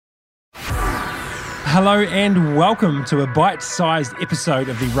Hello and welcome to a bite-sized episode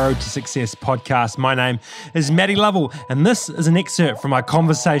of the Road to Success podcast. My name is Matty Lovell, and this is an excerpt from my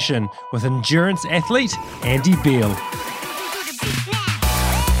conversation with endurance athlete Andy Beale.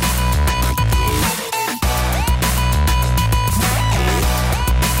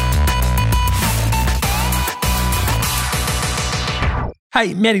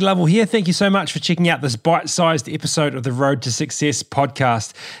 Hey, Matty Lovell here. Thank you so much for checking out this bite-sized episode of the Road to Success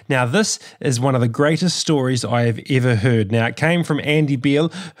podcast. Now, this is one of the greatest stories I have ever heard. Now, it came from Andy Beale,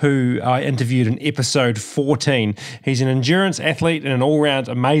 who I interviewed in episode 14. He's an endurance athlete and an all-round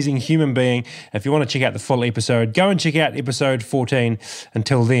amazing human being. If you want to check out the full episode, go and check out episode 14.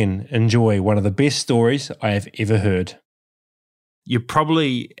 Until then, enjoy one of the best stories I have ever heard. You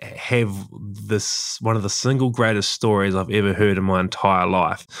probably have one of the single greatest stories I've ever heard in my entire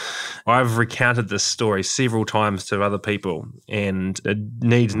life. I've recounted this story several times to other people, and it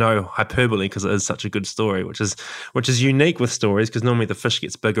needs no hyperbole because it is such a good story, which is unique with stories because normally the fish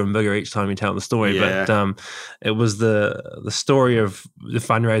gets bigger and bigger each time you tell the story. Yeah. But it was the story of the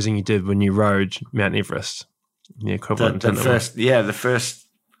fundraising you did when you rode Mount Everest. The equivalent.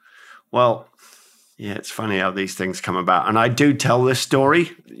 Yeah, it's funny how these things come about. And I do tell this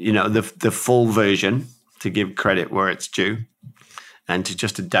story, the full version, to give credit where it's due and to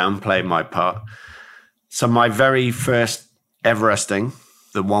downplay my part. So my very first Everesting,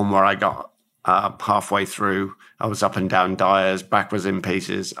 the one where I got halfway through, I was up and down Dyers, back was in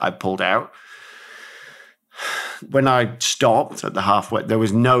pieces, I pulled out. When I stopped at the halfway, there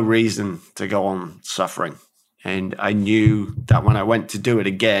was no reason to go on suffering. And I knew that when I went to do it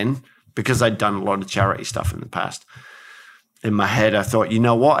again, because I'd done a lot of charity stuff in the past, in my head, I thought, you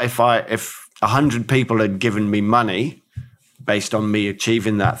know what? If 100 people had given me money based on me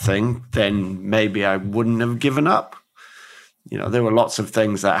achieving that thing, then maybe I wouldn't have given up. There were lots of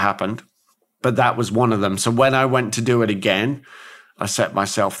things that happened, but that was one of them. So when I went to do it again, I set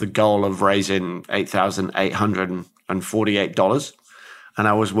myself the goal of raising $8,848. And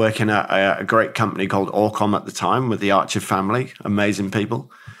I was working at a great company called Orcom at the time with the Archer family, amazing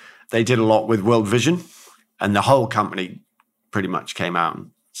people. They did a lot with World Vision, and the whole company pretty much came out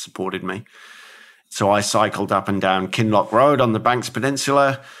and supported me. So I cycled up and down Kinloch Road on the Banks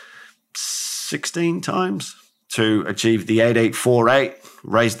Peninsula 16 times to achieve the 8848,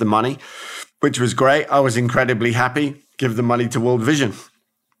 raise the money, which was great. I was incredibly happy, give the money to World Vision.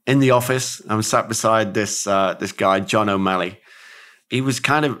 In the office, I was sat beside this guy, John O'Malley. He was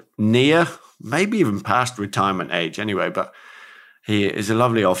kind of near, maybe even past retirement age anyway, but he is a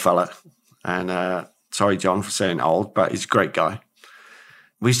lovely old fella. And sorry, John, for saying old, but he's a great guy.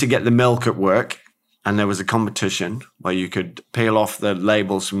 We used to get the milk at work, and there was a competition where you could peel off the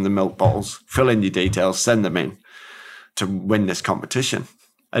labels from the milk bottles, fill in your details, send them in to win this competition.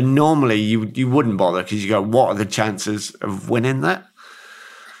 And normally you wouldn't bother because you go, what are the chances of winning that?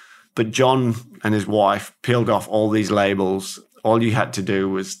 But John and his wife peeled off all these labels. All you had to do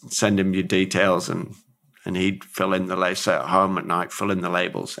was send him your details and he'd fill in the labels, sit at home at night, fill in the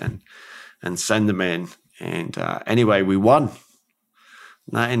labels and send them in. And anyway, we won.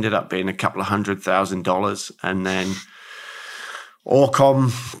 And that ended up being a couple of $100,000. And then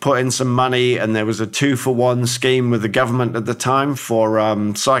Orcom put in some money, and there was a 2-for-1 scheme with the government at the time for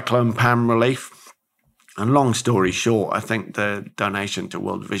Cyclone Pam relief. And long story short, I think the donation to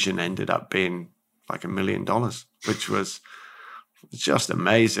World Vision ended up being like $1 million, which was just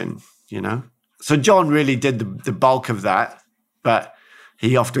amazing, So John really did the bulk of that, but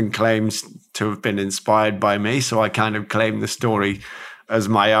he often claims to have been inspired by me, so I kind of claim the story as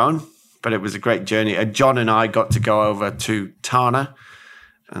my own. But it was a great journey. John and I got to go over to Tana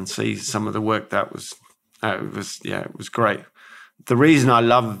and see some of the work it was great. The reason I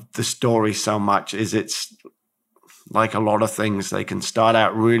love the story so much is it's like a lot of things. They can start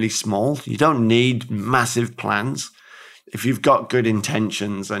out really small. You don't need massive plans. If you've got good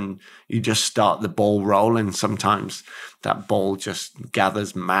intentions and you just start the ball rolling, sometimes that ball just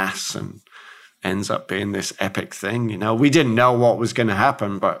gathers mass and ends up being this epic thing. We didn't know what was going to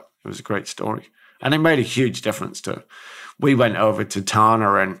happen, but it was a great story. And it made a huge difference we went over to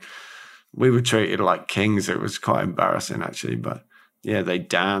Tana and we were treated like kings. It was quite embarrassing actually, but yeah, they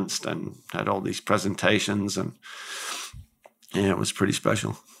danced and had all these presentations and yeah, it was pretty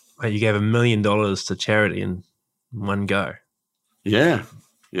special. Well, you gave $1 million to charity in one go. Yeah.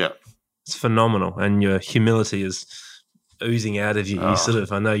 It's phenomenal, and your humility is oozing out of you. You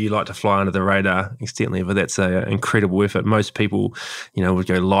I know you like to fly under the radar externally, but that's an incredible effort. Most people, would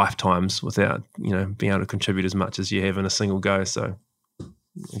go lifetimes without, being able to contribute as much as you have in a single go. So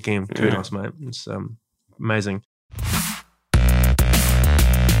again, kudos, mate. It's amazing.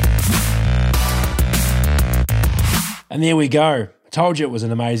 And there we go. Told you it was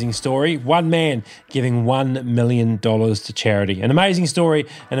an amazing story. One man giving $1 million to charity. An amazing story,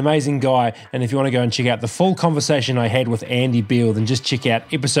 an amazing guy. And if you want to go and check out the full conversation I had with Andy Beale, then just check out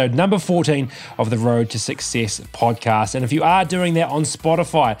episode number 14 of the Road to Success podcast. And if you are doing that on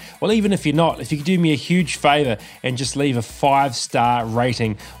Spotify, well, even if you're not, if you could do me a huge favor and just leave a 5-star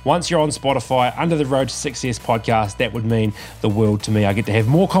rating once you're on Spotify under the Road to Success podcast, that would mean the world to me. I get to have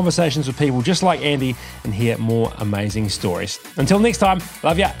more conversations with people just like Andy and hear more amazing stories. Until next time,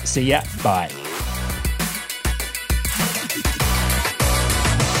 love ya, see ya, bye.